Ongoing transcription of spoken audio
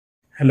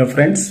Hello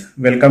friends,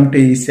 welcome to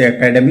EC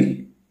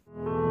Academy.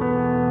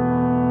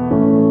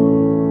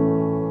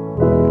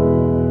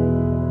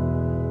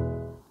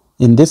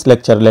 In this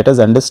lecture, let us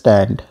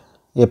understand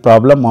a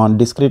problem on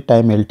discrete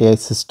time LTI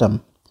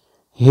system.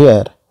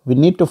 Here, we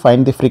need to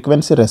find the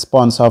frequency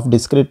response of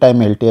discrete time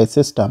LTI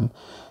system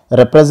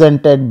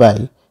represented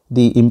by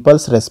the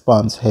impulse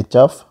response h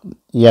of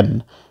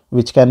n,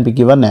 which can be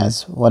given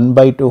as 1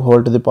 by 2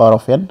 whole to the power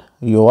of n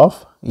u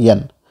of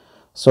n.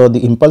 So,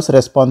 the impulse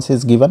response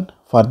is given.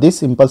 For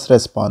this impulse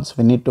response,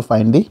 we need to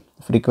find the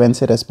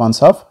frequency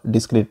response of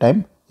discrete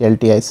time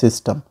LTI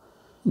system.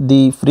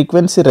 The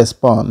frequency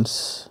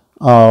response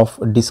of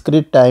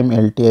discrete time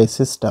LTI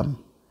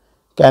system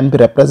can be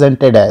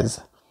represented as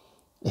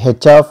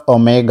h of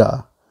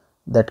omega,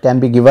 that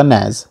can be given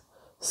as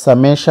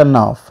summation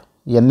of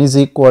n is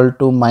equal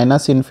to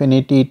minus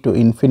infinity to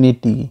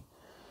infinity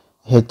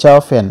h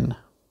of n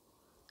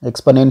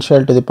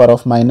exponential to the power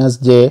of minus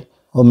j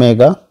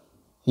omega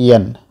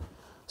n.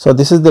 So,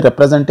 this is the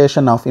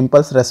representation of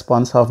impulse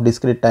response of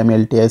discrete time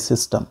LTI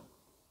system.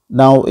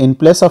 Now, in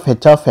place of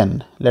h of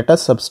n, let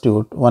us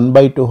substitute 1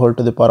 by 2 whole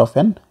to the power of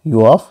n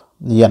u of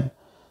n.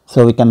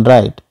 So, we can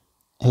write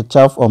h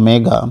of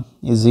omega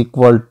is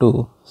equal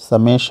to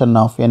summation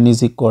of n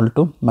is equal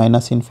to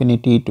minus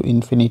infinity to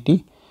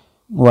infinity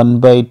 1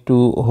 by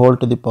 2 whole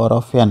to the power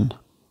of n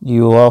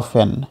u of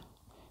n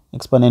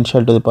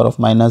exponential to the power of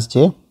minus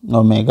j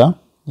omega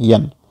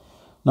n.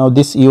 Now,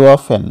 this u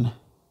of n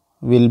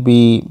will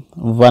be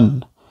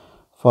 1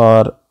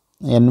 for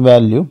n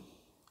value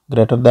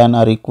greater than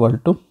or equal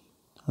to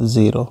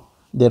 0.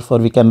 Therefore,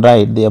 we can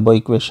write the above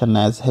equation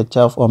as h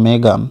of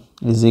omega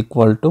is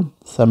equal to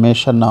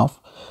summation of,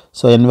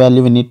 so n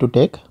value we need to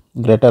take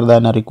greater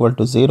than or equal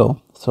to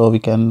 0. So, we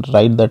can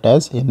write that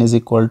as n is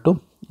equal to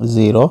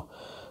 0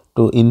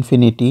 to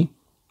infinity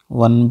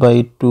 1 by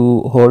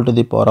 2 whole to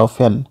the power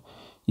of n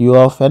u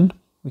of n,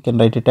 we can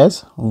write it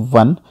as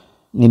 1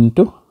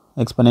 into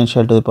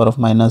exponential to the power of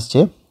minus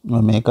j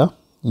omega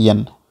n.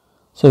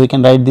 So, we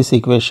can write this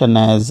equation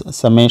as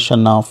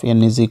summation of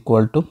n is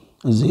equal to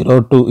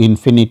 0 to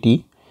infinity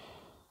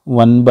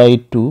 1 by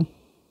 2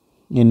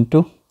 into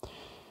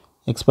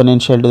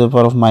exponential to the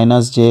power of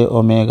minus j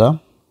omega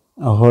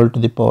whole to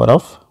the power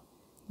of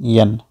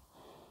n.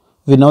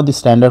 We know the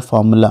standard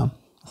formula,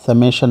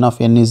 summation of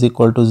n is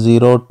equal to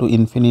 0 to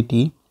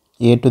infinity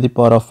a to the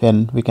power of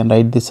n. We can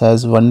write this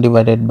as 1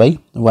 divided by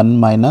 1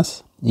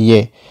 minus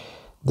a.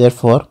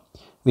 Therefore,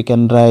 we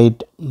can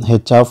write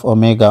h of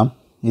omega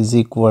is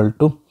equal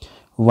to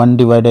 1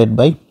 divided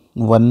by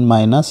 1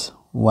 minus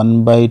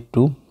 1 by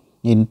 2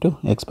 into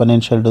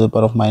exponential to the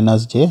power of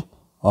minus j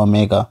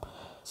omega.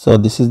 So,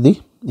 this is the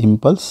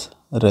impulse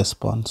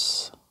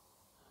response.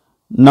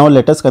 Now,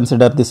 let us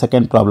consider the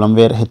second problem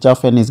where h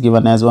of n is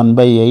given as 1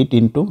 by 8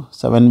 into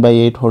 7 by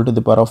 8 whole to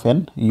the power of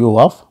n u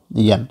of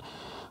n.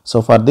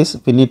 So, for this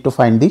we need to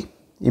find the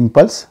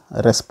impulse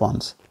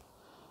response.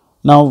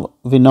 Now,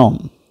 we know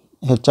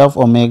h of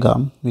omega,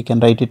 we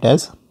can write it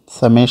as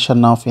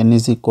summation of n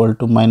is equal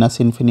to minus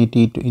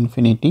infinity to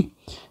infinity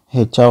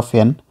h of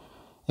n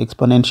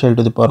exponential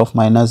to the power of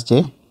minus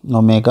j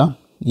omega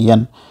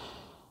n.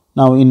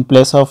 Now, in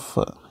place of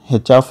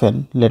h of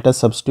n, let us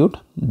substitute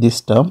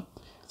this term.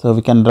 So,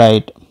 we can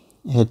write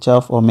h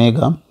of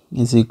omega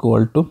is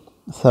equal to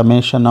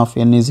summation of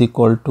n is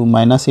equal to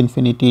minus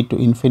infinity to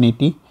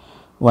infinity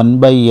 1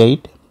 by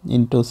 8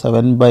 into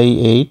 7 by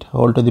 8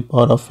 whole to the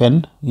power of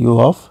n u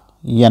of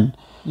n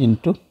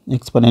into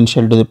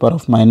exponential to the power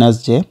of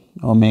minus j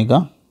omega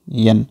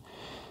n.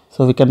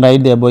 So, we can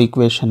write the above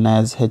equation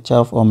as h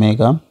of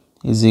omega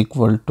is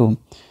equal to,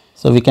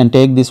 so we can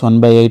take this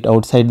 1 by 8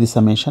 outside the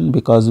summation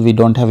because we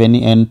do not have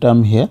any n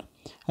term here,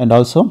 and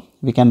also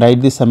we can write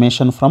the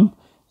summation from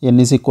n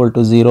is equal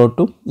to 0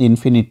 to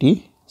infinity,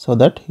 so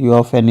that u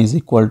of n is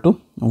equal to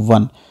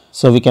 1.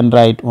 So, we can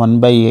write 1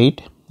 by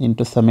 8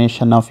 into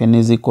summation of n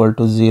is equal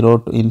to 0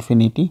 to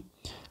infinity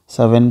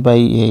 7 by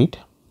 8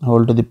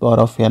 whole to the power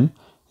of n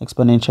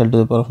exponential to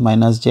the power of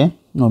minus j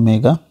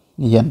omega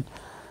n.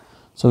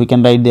 So, we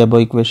can write the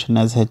above equation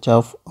as h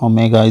of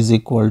omega is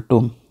equal to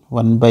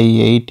 1 by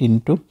 8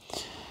 into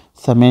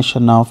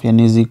summation of n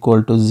is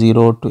equal to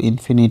 0 to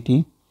infinity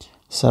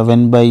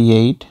 7 by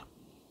 8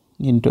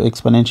 into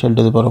exponential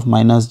to the power of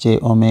minus j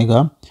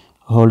omega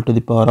whole to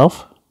the power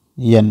of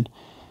n.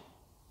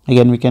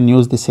 Again, we can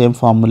use the same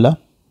formula,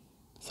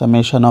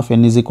 summation of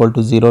n is equal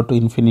to 0 to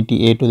infinity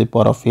a to the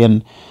power of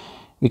n.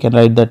 We can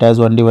write that as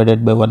 1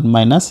 divided by 1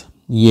 minus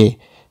a.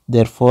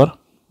 Therefore,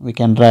 we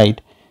can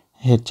write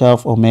h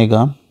of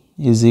omega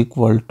is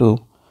equal to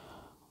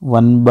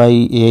 1 by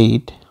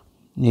 8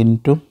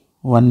 into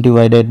 1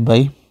 divided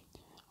by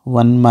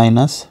 1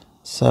 minus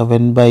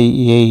 7 by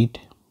 8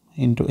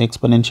 into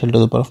exponential to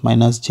the power of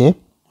minus j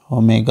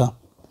omega.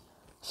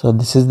 So,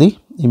 this is the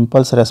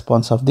impulse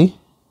response of the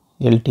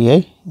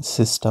LTI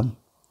system.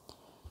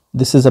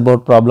 This is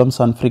about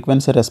problems on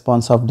frequency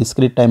response of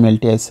discrete time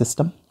LTI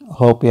system.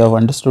 Hope you have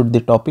understood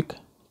the topic.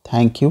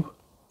 Thank you.